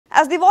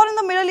As the war in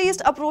the Middle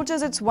East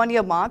approaches its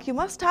one-year mark, you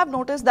must have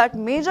noticed that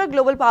major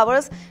global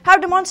powers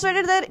have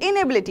demonstrated their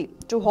inability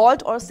to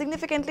halt or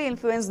significantly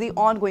influence the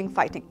ongoing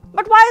fighting.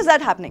 But why is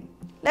that happening?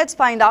 Let's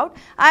find out.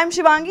 I am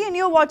Shivangi and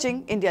you're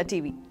watching India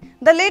TV.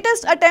 The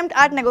latest attempt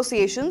at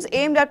negotiations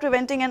aimed at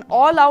preventing an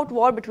all-out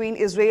war between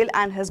Israel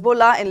and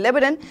Hezbollah in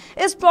Lebanon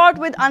is fraught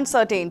with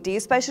uncertainty,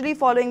 especially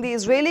following the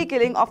Israeli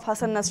killing of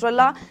Hassan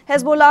Nasrallah,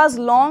 Hezbollah's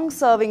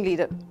long-serving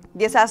leader.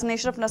 The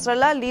assassination of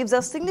Nasrallah leaves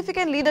a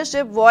significant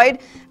leadership void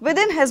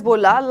within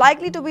Hezbollah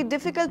likely to be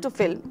difficult to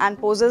fill and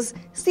poses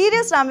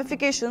serious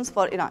ramifications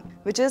for Iran,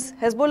 which is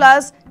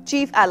Hezbollah's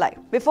chief ally.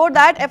 Before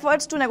that,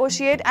 efforts to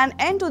negotiate an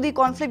end to the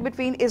conflict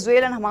between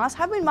Israel and Hamas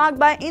have been marked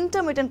by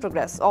intermittent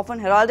progress, often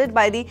heralded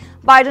by the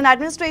Biden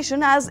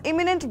administration as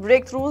imminent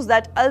breakthroughs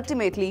that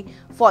ultimately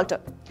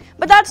falter.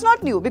 But that's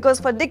not new, because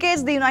for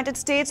decades the United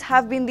States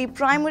have been the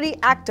primary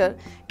actor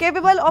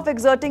capable of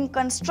exerting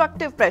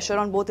constructive pressure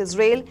on both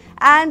Israel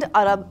and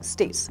Arab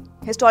states.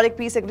 Historic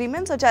peace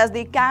agreements such as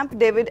the Camp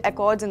David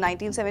Accords in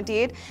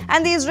 1978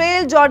 and the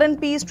Israel-Jordan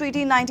Peace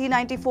Treaty in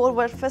 1994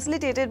 were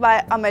facilitated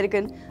by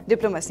American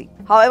diplomacy.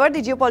 However,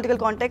 the geopolitical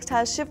context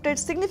has shifted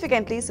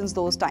significantly since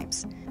those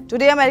times.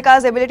 Today,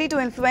 America's ability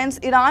to influence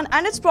Iran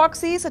and its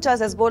proxies such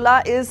as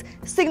Hezbollah is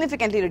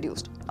significantly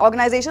reduced.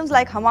 Organizations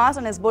like Hamas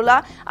and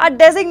Hezbollah are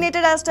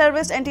designated as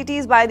terrorist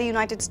entities by the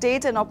United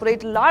States and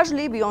operate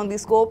largely beyond the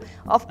scope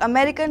of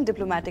American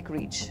diplomatic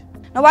reach.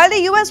 Now, while the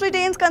US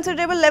retains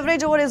considerable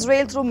leverage over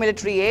Israel through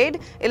military aid,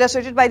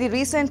 illustrated by the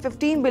recent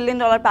 $15 billion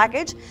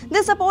package,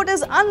 this support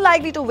is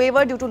unlikely to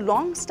waver due to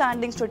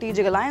long-standing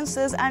strategic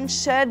alliances and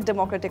shared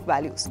democratic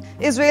values.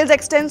 Israel's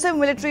extensive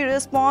military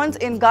response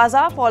in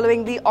Gaza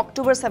following the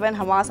October 7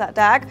 Hamas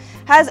attack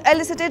has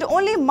elicited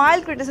only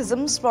mild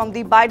criticisms from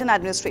the Biden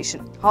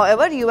administration.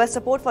 However, US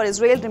support for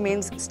Israel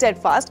remains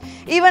steadfast,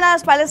 even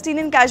as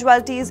Palestinian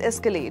casualties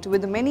escalate,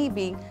 with many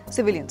being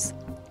civilians.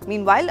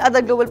 Meanwhile,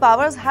 other global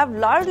powers have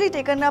largely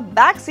taken a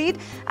backseat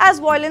as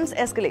violence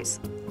escalates.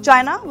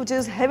 China, which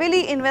is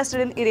heavily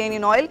invested in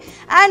Iranian oil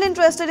and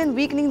interested in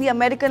weakening the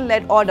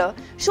American-led order,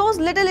 shows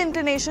little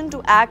inclination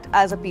to act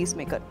as a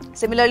peacemaker.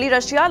 Similarly,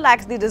 Russia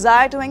lacks the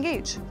desire to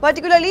engage,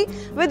 particularly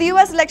with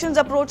US elections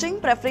approaching,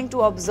 preferring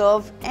to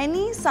observe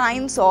any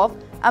signs of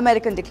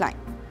American decline.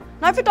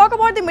 Now, if we talk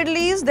about the Middle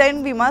East,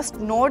 then we must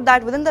note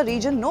that within the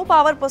region, no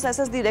power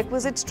possesses the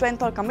requisite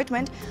strength or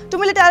commitment to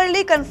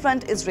militarily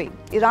confront Israel.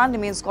 Iran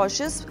remains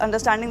cautious,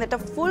 understanding that a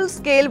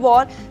full-scale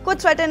war could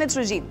threaten its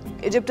regime.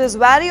 Egypt is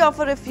wary of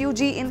a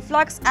refugee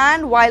influx,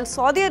 and while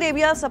Saudi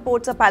Arabia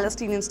supports a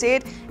Palestinian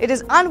state, it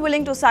is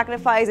unwilling to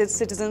sacrifice its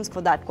citizens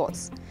for that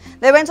cause.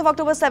 The events of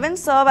October 7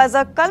 serve as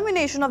a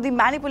culmination of the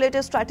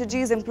manipulative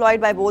strategies employed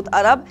by both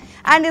Arab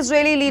and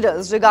Israeli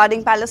leaders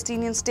regarding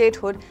Palestinian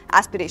statehood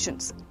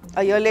aspirations.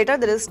 A year later,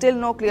 there is still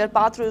no clear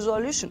path to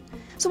resolution.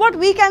 So what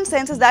we can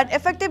sense is that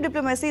effective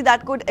diplomacy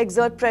that could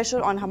exert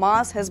pressure on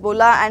Hamas,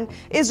 Hezbollah and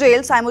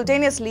Israel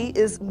simultaneously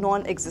is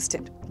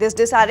non-existent. This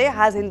disarray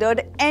has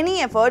hindered any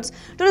efforts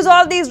to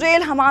resolve the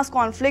Israel-Hamas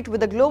conflict,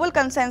 with a global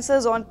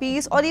consensus on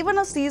peace or even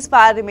a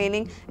ceasefire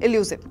remaining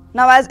elusive.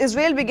 Now, as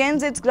Israel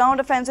begins its ground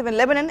offensive in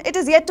Lebanon, it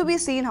is yet to be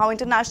seen how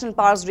international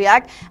powers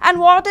react and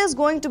what is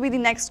going to be the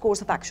next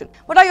course of action.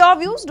 What are your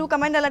views? Do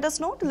comment and let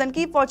us know. Till then,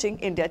 keep watching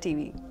India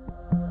TV.